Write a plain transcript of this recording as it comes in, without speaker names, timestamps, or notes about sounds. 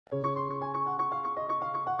Birds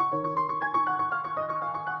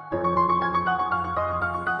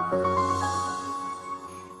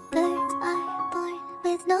are born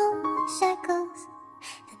with no shackles,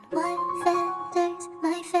 and what feathers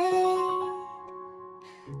my fate?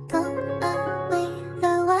 Go away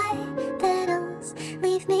the white petals,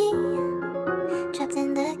 leave me trapped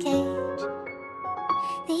in the cage.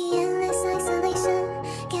 The endless isolation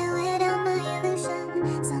can't wear down my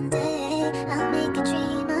illusion. Someday I'll make a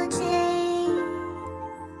dream unchained.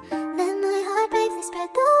 Let my heart bravely spread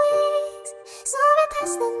the wings, soar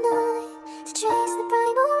past the night to trace the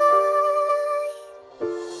primal light.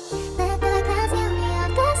 Let the clouds heal me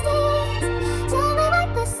of the stains, gently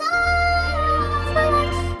wipe the sorrow off my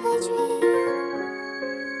life I dream.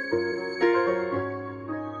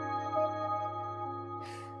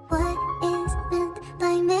 What is meant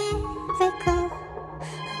by miracle?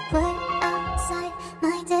 A word outside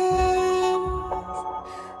my days.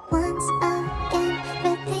 Once again,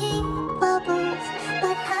 repeat bubbles,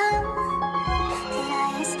 but how did I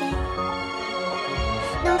escape?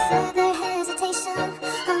 No further hesitation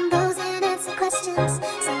on those unanswered questions.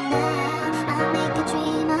 So now I'll make a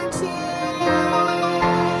dream unchained.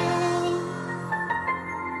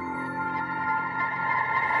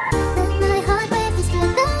 Let my heart bravely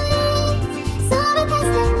spread the wings, soar past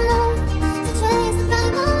the night to trace the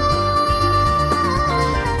primal light.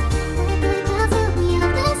 Let the clouds fill me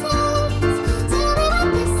up the stains, gently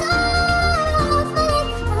wipe the sorrow off my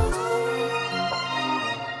life I dream.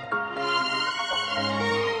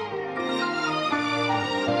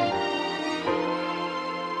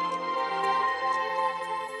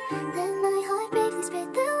 Let my heart bravely spread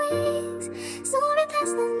the wings, soar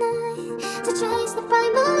past the night to trace the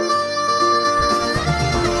primal light.